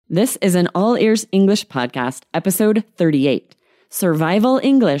This is an All Ears English podcast, episode 38, Survival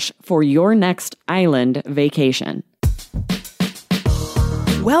English for your next island vacation.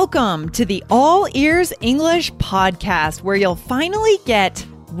 Welcome to the All Ears English podcast, where you'll finally get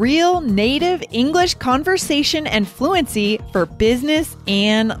real native English conversation and fluency for business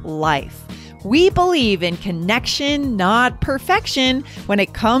and life. We believe in connection, not perfection, when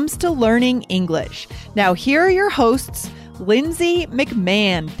it comes to learning English. Now, here are your hosts, Lindsay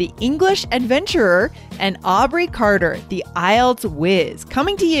McMahon, the English adventurer, and Aubrey Carter, the IELTS whiz,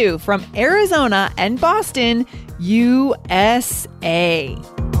 coming to you from Arizona and Boston, USA.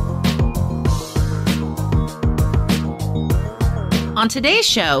 On today's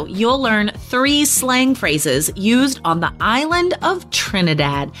show, you'll learn 3 slang phrases used on the island of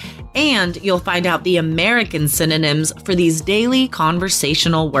Trinidad, and you'll find out the American synonyms for these daily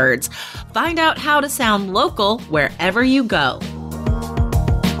conversational words. Find out how to sound local wherever you go.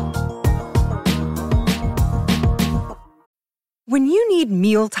 When you need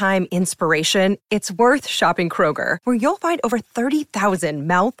mealtime inspiration, it's worth shopping Kroger, where you'll find over 30,000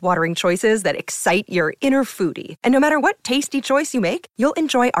 mouth-watering choices that excite your inner foodie. And no matter what tasty choice you make, you'll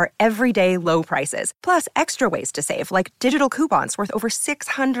enjoy our everyday low prices, plus extra ways to save, like digital coupons worth over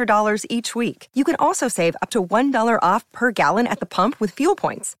 $600 each week. You can also save up to $1 off per gallon at the pump with fuel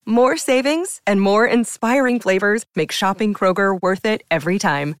points. More savings and more inspiring flavors make shopping Kroger worth it every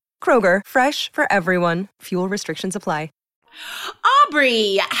time. Kroger, fresh for everyone. Fuel restrictions apply.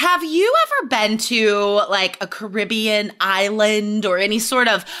 Aubrey, have you ever been to like a Caribbean island or any sort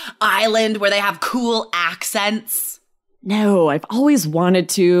of island where they have cool accents? No, I've always wanted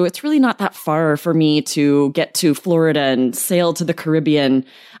to. It's really not that far for me to get to Florida and sail to the Caribbean.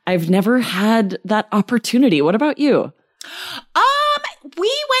 I've never had that opportunity. What about you?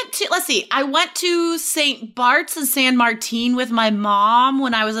 I went to St. Bart's and San Martin with my mom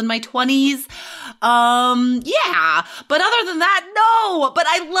when I was in my 20s. But other than that, no. But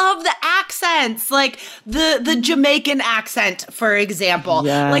I love the accents, like the Jamaican accent, for example.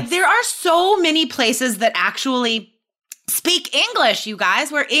 Yes. Like there are so many places that actually speak English, you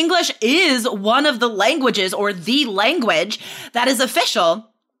guys, where English is one of the languages or the language that is official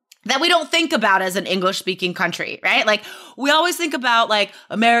that we don't think about as an English-speaking country, right? Like, we always think about, like,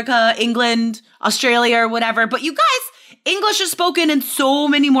 America, England, Australia, or whatever. But you guys, English is spoken in so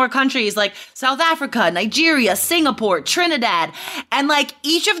many more countries, like South Africa, Nigeria, Singapore, Trinidad. And, like,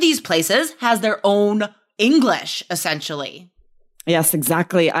 each of these places has their own English, essentially. Yes,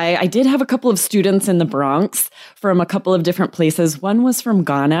 exactly. I did have a couple of students in the Bronx from a couple of different places. One was from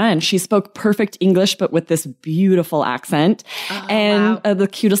Ghana, and she spoke perfect English, but with this beautiful accent. The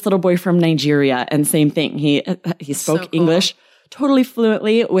cutest little boy from Nigeria, and same thing. He spoke so cool. English totally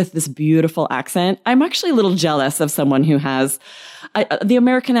fluently with this beautiful accent. I'm actually a little jealous of someone who has the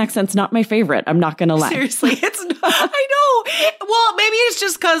American accent's not my favorite. I'm not going to lie. Seriously, it's not. I know. Well, maybe it's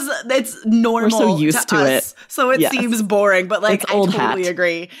just because it's normal. We're so used to us, it. So it seems boring, but like, it's I old totally hat.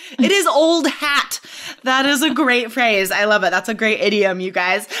 agree. It is old hat. That is a great phrase. I love it. That's a great idiom, you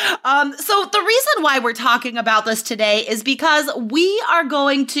guys. So the reason why we're talking about this today is because we are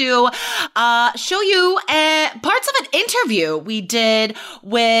going to show you parts of an interview we did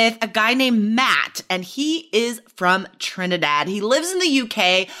with a guy named Matt, and he is from Trinidad. He lives in the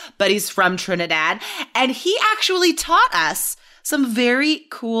UK, but he's from Trinidad, and he actually taught us some very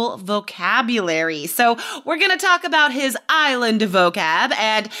cool vocabulary. So we're going to talk about his island vocab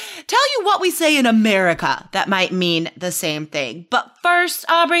and tell you what we say in America that might mean the same thing. But first,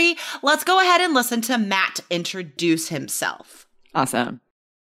 Aubrey, let's go ahead and listen to Matt introduce himself. Awesome.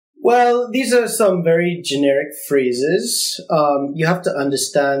 Well, these are some very generic phrases. You have to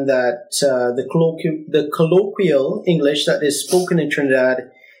understand that the colloquial English that is spoken in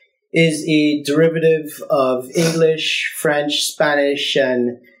Trinidad is a derivative of English, French, Spanish,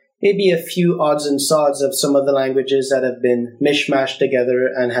 and maybe a few odds and sods of some other languages that have been mishmashed together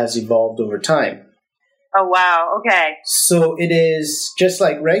and has evolved over time. Oh, wow. Okay. So it is just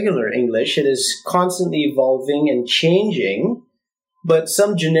like regular English. It is constantly evolving and changing. But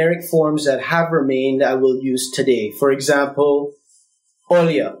some generic forms that have remained I will use today. For example,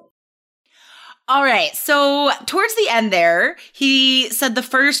 Olia. All right. So towards the end there, he said the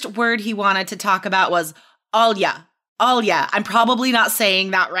first word he wanted to talk about was Olia. Olia. I'm probably not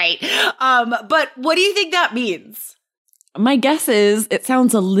saying that right. But what do you think that means? My guess is it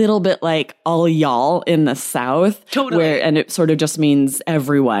sounds a little bit like all y'all in the South. Totally. And it sort of just means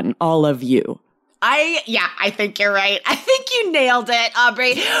everyone, all of you. I think you're right. I think you nailed it,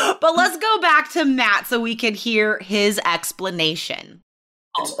 Aubrey. But let's go back to Matt so we can hear his explanation.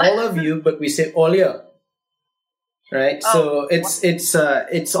 It's all of you, but we say Olia. right? So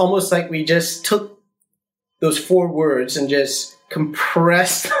it's almost like we just took those 4 words and just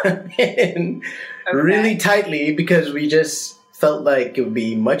compressed them in really tightly because we just felt like it would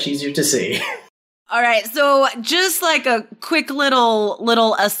be much easier to say. All right, so just like a quick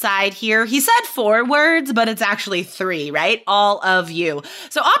little aside here. He said 4 words, but it's actually 3, right? All of you.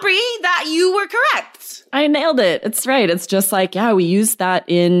 So Aubrey, that you were correct. I nailed it. It's right. It's just like, yeah, we use that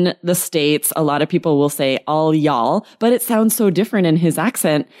in the States. A lot of people will say all y'all, but it sounds so different in his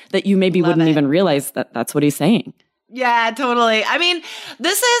accent that you maybe wouldn't even realize that that's what he's saying. Yeah, totally. I mean,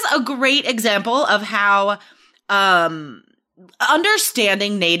 this is a great example of how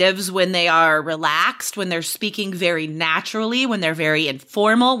understanding natives when they are relaxed, when they're speaking very naturally, when they're very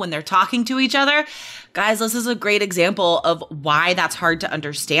informal, when they're talking to each other. Guys, this is a great example of why that's hard to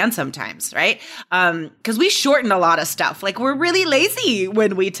understand sometimes, right? Because we shorten a lot of stuff. Like, we're really lazy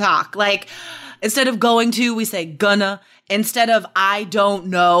when we talk. Like, instead of going to, we say gonna. Instead of I don't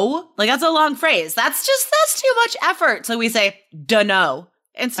know. Like, that's a long phrase. That's too much effort. So we say dunno.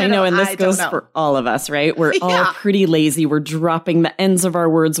 I know, and this goes for all of us, right? We're all pretty lazy. We're dropping the ends of our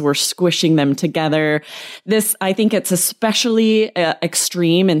words. We're squishing them together. This, I think it's especially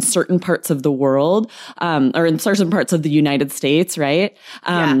extreme in certain parts of the world, or in certain parts of the United States, right?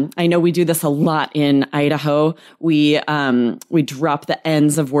 I know we do this a lot in Idaho. We drop the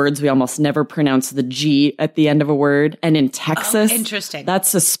ends of words. We almost never pronounce the G at the end of a word. And in Texas, interesting.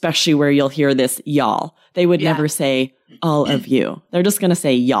 That's especially where you'll hear this y'all. They would never say all of you. They're just going to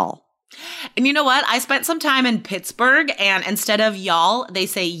say y'all. And you know what? I spent some time in Pittsburgh, and instead of y'all, they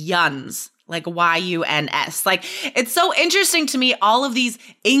say yuns, like Y-U-N-S. Like, it's so interesting to me, all of these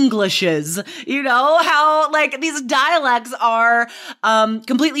Englishes, you know, how like these dialects are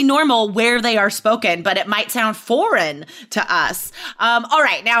completely normal where they are spoken, but it might sound foreign to us. All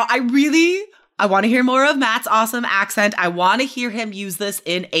right. Now, I want to hear more of Matt's awesome accent. I want to hear him use this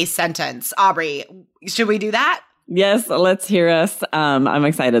in a sentence. Aubrey, should we do that? Yes, let's hear us. I'm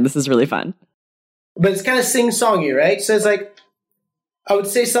excited. This is really fun. But it's kind of sing-songy, right? So it's like, I would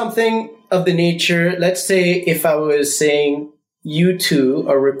say something of the nature, let's say if I was saying you two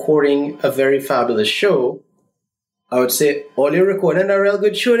are recording a very fabulous show, I would say, oh, you're recording a real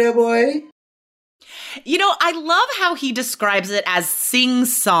good show there, boy. You know, I love how he describes it as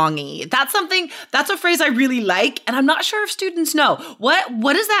sing-songy. That's a phrase I really like, and I'm not sure if students know.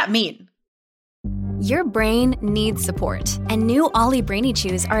 What does that mean? Your brain needs support, and new Ollie Brainy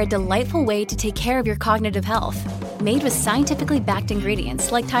Chews are a delightful way to take care of your cognitive health. Made with scientifically backed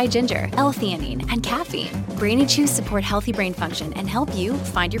ingredients like Thai ginger, L-theanine, and caffeine, Brainy Chews support healthy brain function and help you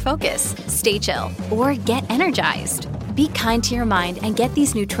find your focus, stay chill, or get energized. Be kind to your mind and get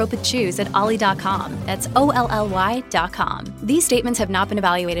these nootropic chews at ollie.com. That's OLLY.com. These statements have not been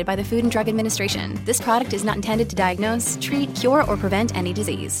evaluated by the Food and Drug Administration. This product is not intended to diagnose, treat, cure, or prevent any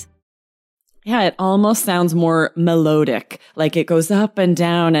disease. Yeah, it almost sounds more melodic, like it goes up and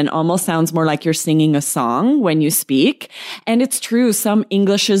down and almost sounds more like you're singing a song when you speak. And it's true, some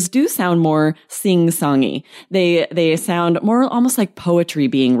Englishes do sound more sing-songy. They sound more almost like poetry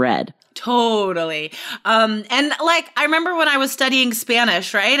being read. Totally. And like, I remember when I was studying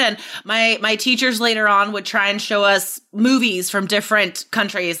Spanish, right? And my teachers later on would try and show us movies from different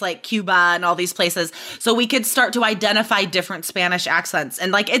countries like Cuba and all these places. So we could start to identify different Spanish accents.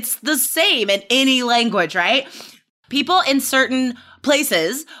 And like, it's the same in any language, right? People in certain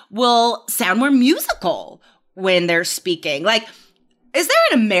places will sound more musical when they're speaking. Like, is there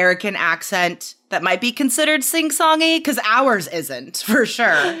an American accent that might be considered sing-songy? Because ours isn't, for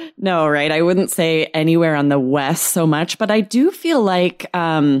sure. No, right? I wouldn't say anywhere on the West so much, but I do feel like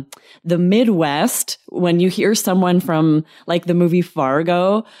the Midwest, when you hear someone from like the movie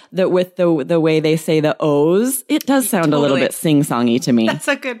Fargo, that with the way they say the O's, it does sound a little bit sing-songy to me. That's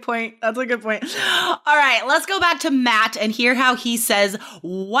a good point. All right, let's go back to Matt and hear how he says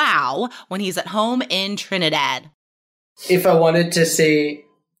wow when he's at home in Trinidad. If I wanted to say,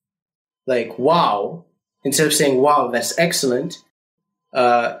 like, wow, instead of saying, wow, that's excellent,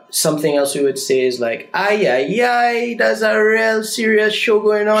 something else we would say is like, ay, ay, ay, there's a real serious show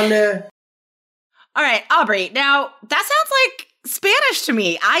going on there. All right, Aubrey, now that sounds like Spanish to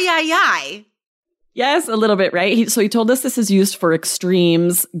me. Ay, ay, ay. Yes, a little bit, right? So he told us this is used for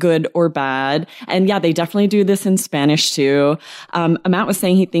extremes, good or bad. And yeah, they definitely do this in Spanish too. Matt was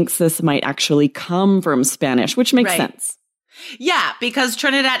saying he thinks this might actually come from Spanish, which makes sense. Yeah, because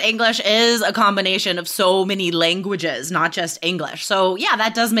Trinidad English is a combination of so many languages, not just English. So yeah,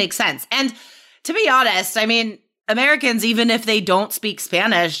 that does make sense. And to be honest, I mean, Americans, even if they don't speak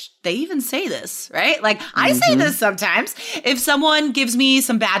Spanish, they even say this, right? Like I say this sometimes. If someone gives me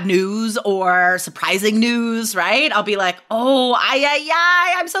some bad news or surprising news, right? I'll be like, oh,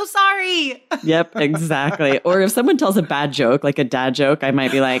 I'm so sorry. Yep, exactly. Or if someone tells a bad joke, like a dad joke, I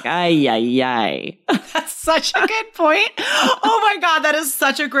might be like, ay. That's such a good point. Oh my God, that is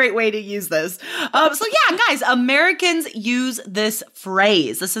such a great way to use this. So yeah, guys, Americans use this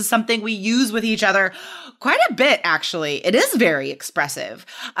phrase. This is something we use with each other quite a bit, actually. It is very expressive.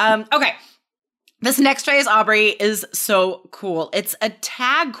 Okay. This next phrase, Aubrey, is so cool. It's a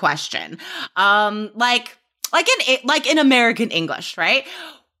tag question. Like in American English, right?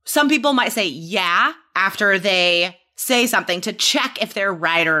 Some people might say yeah after they say something to check if they're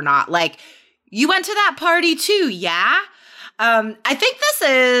right or not. Like, you went to that party too, yeah? I think this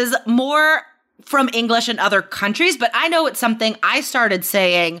is more from English in other countries, but I know it's something I started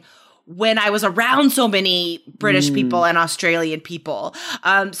saying when I was around so many British people and Australian people.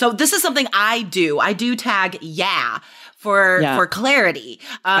 So this is something I do. I do tag yeah for clarity.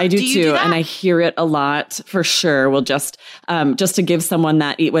 I do too. And I hear it a lot for sure. We'll just to give someone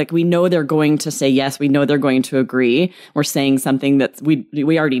that, like, we know they're going to say yes. We know they're going to agree. We're saying something that we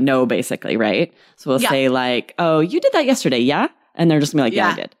already know, basically, right? So we'll say like, oh, you did that yesterday, yeah? And they're just gonna be like, yeah,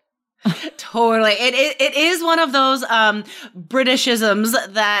 I did. Totally. It is one of those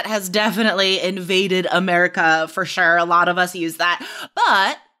Britishisms that has definitely invaded America for sure. A lot of us use that.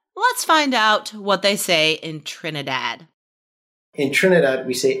 But let's find out what they say in Trinidad. In Trinidad,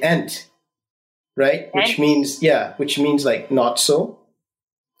 we say ent, right? Which means like not so.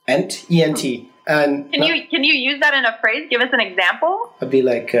 Ent, E-N-T. And can you use that in a phrase? Give us an example. I'd be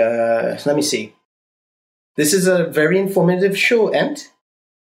like, let me see. This is a very informative show, ent.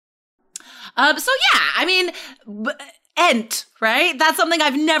 So yeah, I mean, ent, right? That's something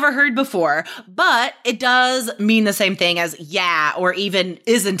I've never heard before, but it does mean the same thing as yeah, or even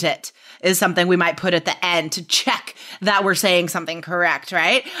isn't it, is something we might put at the end to check that we're saying something correct,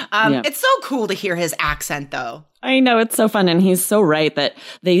 right? It's so cool to hear his accent, though. I know, it's so fun. And he's so right that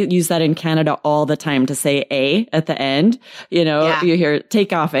they use that in Canada all the time to say A at the end. You know, you hear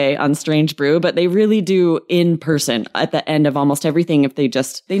take off A on Strange Brew, but they really do in person at the end of almost everything. If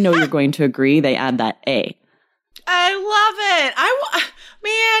they know you're going to agree, they add that A. I love it.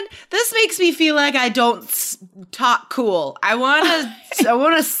 Man, this makes me feel like I don't talk cool. I want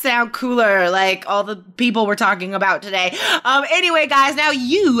to sound cooler like all the people we're talking about today. Anyway, guys, now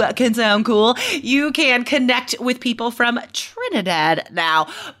you can sound cool. You can connect with people from Trinidad now.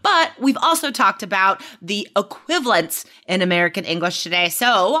 But we've also talked about the equivalents in American English today.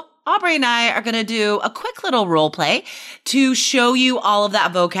 So Aubrey and I are going to do a quick little role play to show you all of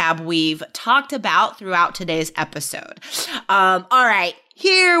that vocab we've talked about throughout today's episode. All right,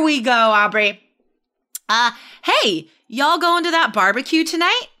 here we go, Aubrey. Hey, y'all going to that barbecue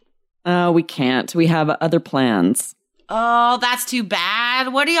tonight? We can't. We have other plans. Oh, that's too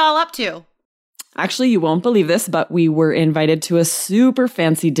bad. What are y'all up to? Actually, you won't believe this, but we were invited to a super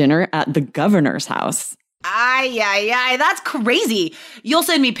fancy dinner at the governor's house. Ay, that's crazy. You'll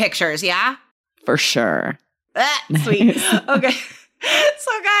send me pictures, yeah? For sure. Sweet. Okay.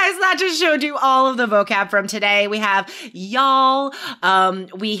 So guys, that just showed you all of the vocab from today. We have y'all,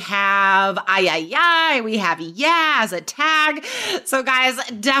 we have ay, we have yeah as a tag. So guys,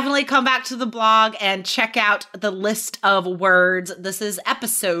 definitely come back to the blog and check out the list of words. This is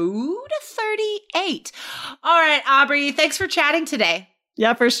episode 38. All right, Aubrey, thanks for chatting today.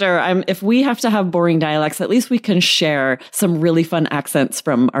 Yeah, for sure. If we have to have boring dialects, at least we can share some really fun accents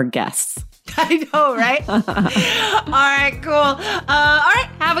from our guests. I know, right? All right, cool. All right,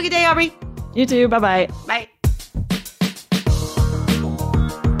 have a good day, Aubrey. You too. Bye-bye. Bye.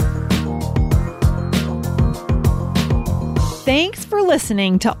 Thanks for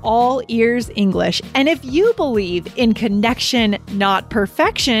listening to All Ears English. And if you believe in connection, not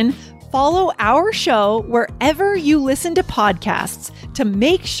perfection, follow our show wherever you listen to podcasts to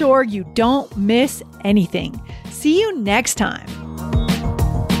make sure you don't miss anything. See you next time.